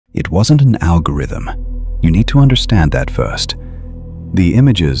It wasn't an algorithm. You need to understand that first. The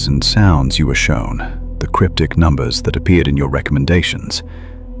images and sounds you were shown, the cryptic numbers that appeared in your recommendations,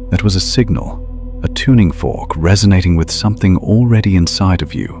 that was a signal, a tuning fork resonating with something already inside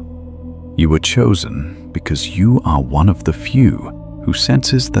of you. You were chosen because you are one of the few who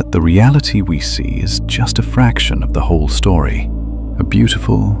senses that the reality we see is just a fraction of the whole story, a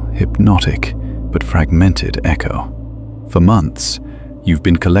beautiful, hypnotic, but fragmented echo. For months, you've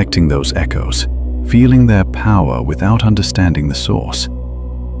been collecting those echoes, feeling their power without understanding the source.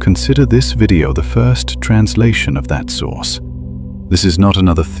 Consider this video the first translation of that source. This is not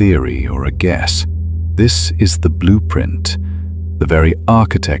another theory or a guess. This is the blueprint, the very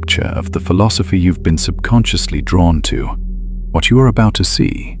architecture of the philosophy you've been subconsciously drawn to. What you are about to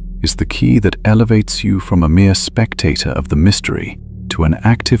see is the key that elevates you from a mere spectator of the mystery to an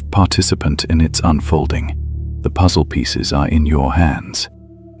active participant in its unfolding. The puzzle pieces are in your hands.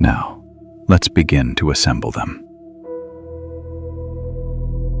 Now, let's begin to assemble them.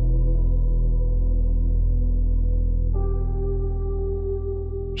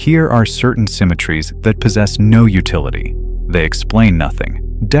 Here are certain symmetries that possess no utility. They explain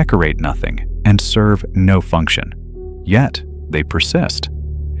nothing, decorate nothing, and serve no function. Yet, they persist.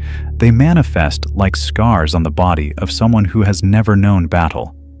 They manifest like scars on the body of someone who has never known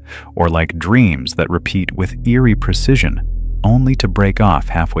battle, or like dreams that repeat with eerie precision, only to break off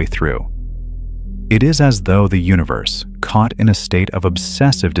halfway through. It is as though the universe, caught in a state of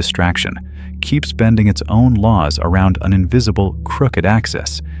obsessive distraction, keeps bending its own laws around an invisible, crooked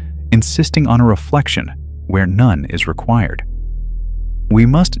axis, insisting on a reflection where none is required. We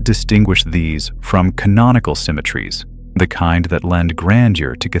must distinguish these from canonical symmetries, the kind that lend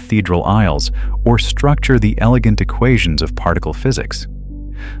grandeur to cathedral aisles or structure the elegant equations of particle physics.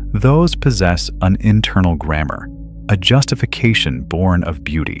 Those possess an internal grammar, a justification born of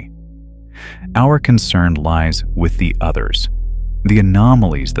beauty. Our concern lies with the others, the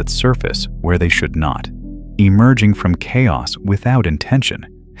anomalies that surface where they should not, emerging from chaos without intention,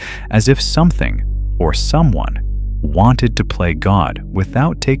 as if something or someone wanted to play God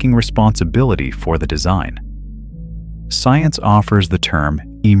without taking responsibility for the design. Science offers the term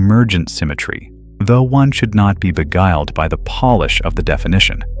emergent symmetry, though one should not be beguiled by the polish of the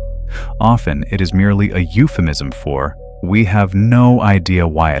definition. Often it is merely a euphemism for, we have no idea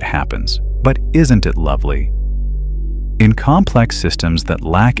why it happens, but isn't it lovely? In complex systems that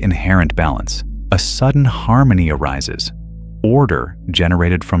lack inherent balance, a sudden harmony arises, order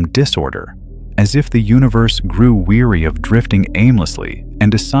generated from disorder, as if the universe grew weary of drifting aimlessly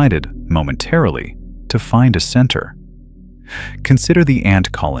and decided, momentarily, to find a center. Consider the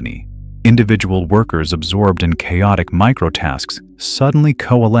ant colony. Individual workers absorbed in chaotic microtasks suddenly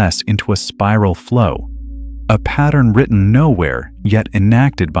coalesce into a spiral flow, a pattern written nowhere yet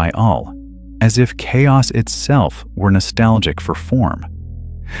enacted by all, as if chaos itself were nostalgic for form.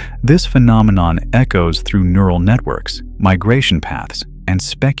 This phenomenon echoes through neural networks, migration paths, and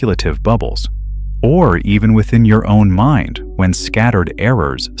speculative bubbles, or even within your own mind when scattered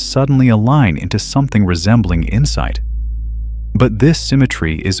errors suddenly align into something resembling insight. But this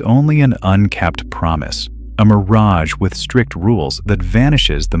symmetry is only an unkept promise, a mirage with strict rules that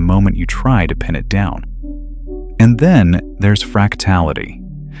vanishes the moment you try to pin it down. And then there's fractality,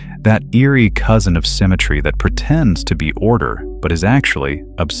 that eerie cousin of symmetry that pretends to be order but is actually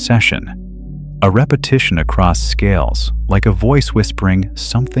obsession. A repetition across scales, like a voice whispering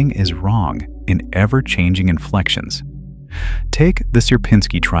something is wrong in ever-changing inflections. Take the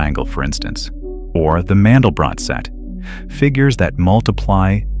Sierpiński triangle, for instance, or the Mandelbrot set. Figures that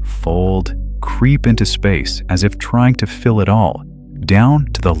multiply, fold, creep into space as if trying to fill it all, down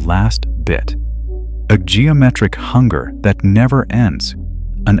to the last bit. A geometric hunger that never ends,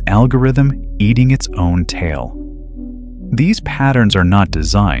 an algorithm eating its own tail. These patterns are not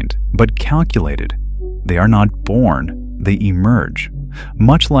designed, but calculated. They are not born, they emerge,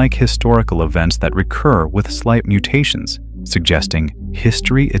 much like historical events that recur with slight mutations, suggesting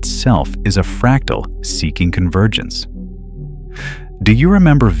history itself is a fractal seeking convergence. Do you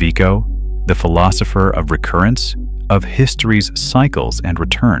remember Vico, the philosopher of recurrence, of history's cycles and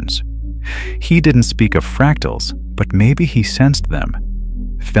returns? He didn't speak of fractals, but maybe he sensed them,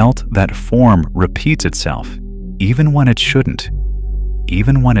 felt that form repeats itself, even when it shouldn't,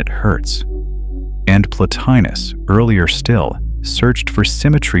 even when it hurts. And Plotinus, earlier still, searched for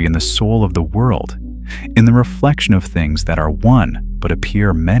symmetry in the soul of the world, in the reflection of things that are one but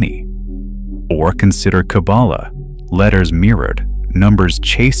appear many. Or consider Kabbalah, letters mirrored, numbers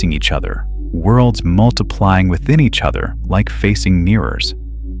chasing each other, worlds multiplying within each other like facing mirrors.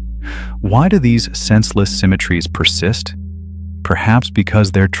 Why do these senseless symmetries persist? Perhaps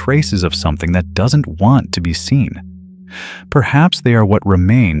because they're traces of something that doesn't want to be seen. Perhaps they are what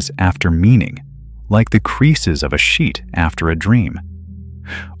remains after meaning, like the creases of a sheet after a dream.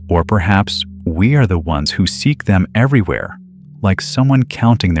 Or perhaps we are the ones who seek them everywhere, like someone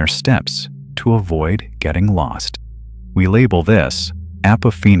counting their steps to avoid getting lost. We label this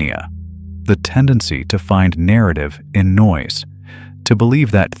apophenia, the tendency to find narrative in noise, to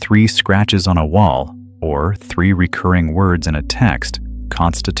believe that 3 scratches on a wall or 3 recurring words in a text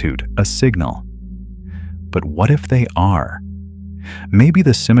constitute a signal. But what if they are? Maybe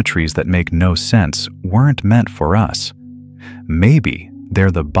the symmetries that make no sense weren't meant for us. Maybe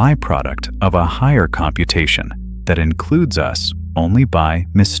they're the byproduct of a higher computation that includes us only by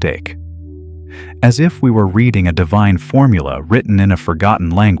mistake. As if we were reading a divine formula written in a forgotten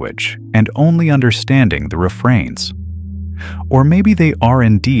language and only understanding the refrains. Or maybe they are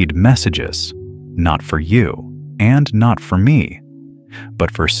indeed messages, not for you and not for me,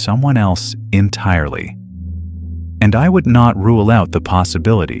 but for someone else entirely. And I would not rule out the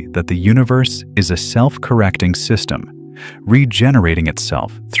possibility that the universe is a self-correcting system, regenerating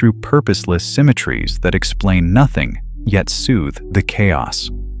itself through purposeless symmetries that explain nothing yet soothe the chaos.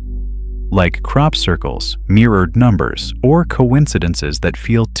 Like crop circles, mirrored numbers, or coincidences that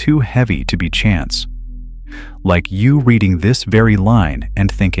feel too heavy to be chance. Like you reading this very line and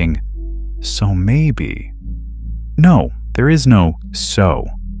thinking, so maybe. No, there is no so.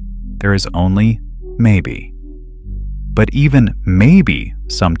 There is only maybe. But even maybe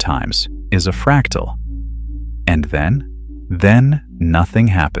sometimes is a fractal. And then nothing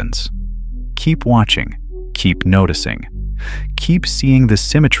happens. Keep watching, keep noticing, keep seeing the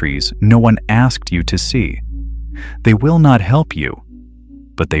symmetries no one asked you to see. They will not help you,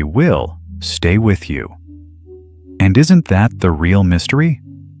 but they will stay with you. And isn't that the real mystery?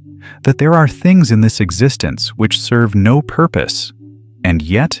 That there are things in this existence which serve no purpose, and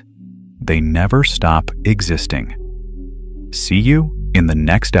yet they never stop existing. See you in the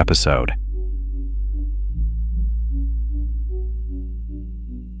next episode.